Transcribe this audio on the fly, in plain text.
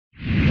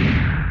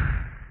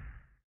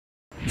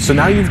So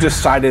now you've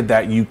decided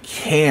that you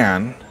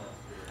can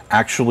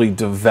actually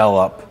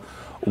develop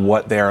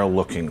what they are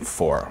looking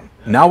for.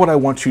 Now what I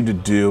want you to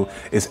do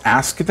is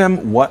ask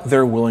them what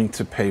they're willing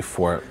to pay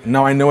for it.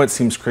 Now I know it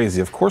seems crazy.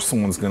 Of course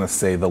someone's going to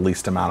say the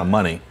least amount of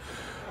money.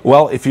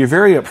 Well, if you're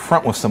very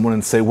upfront with someone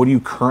and say, what are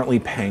you currently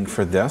paying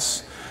for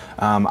this?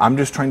 I'm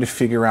just trying to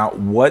figure out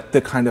what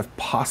the kind of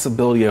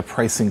possibility of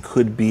pricing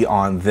could be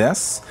on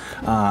this,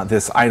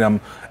 this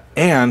item,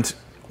 and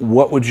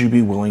what would you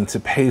be willing to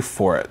pay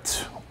for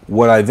it?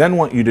 What I then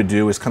want you to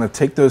do is kind of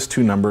take those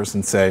two numbers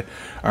and say,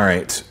 all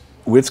right,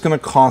 it's going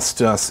to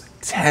cost us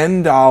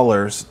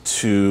 $10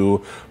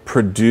 to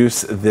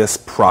produce this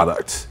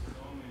product,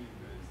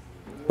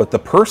 but the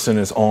person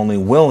is only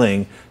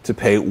willing to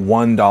pay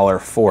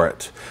 $1 for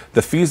it.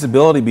 The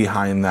feasibility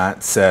behind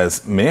that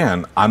says,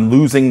 man, I'm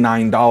losing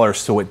 $9,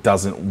 so it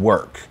doesn't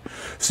work.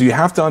 So you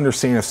have to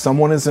understand, if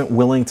someone isn't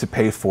willing to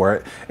pay for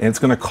it and it's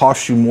going to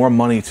cost you more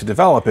money to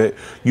develop it,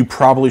 you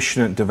probably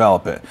shouldn't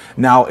develop it.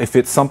 Now, if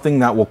it's something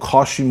that will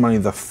cost you money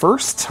the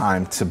first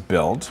time to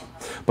build,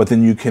 but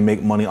then you can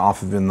make money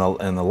off of in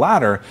the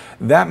latter,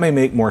 that may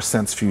make more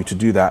sense for you to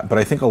do that. But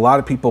I think a lot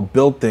of people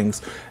build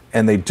things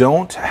and they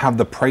don't have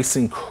the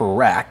pricing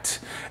correct,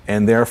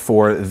 and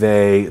therefore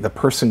the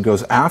person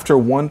goes after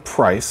one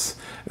price,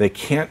 they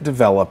can't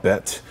develop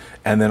it,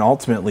 and then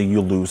ultimately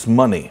you lose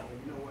money.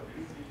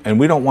 And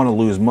we don't want to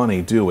lose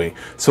money, do we?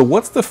 So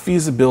what's the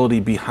feasibility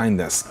behind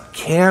this?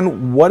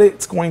 What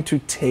it's going to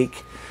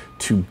take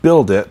to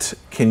build it,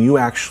 can you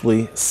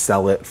actually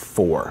sell it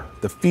for?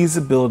 The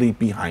feasibility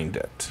behind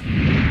it.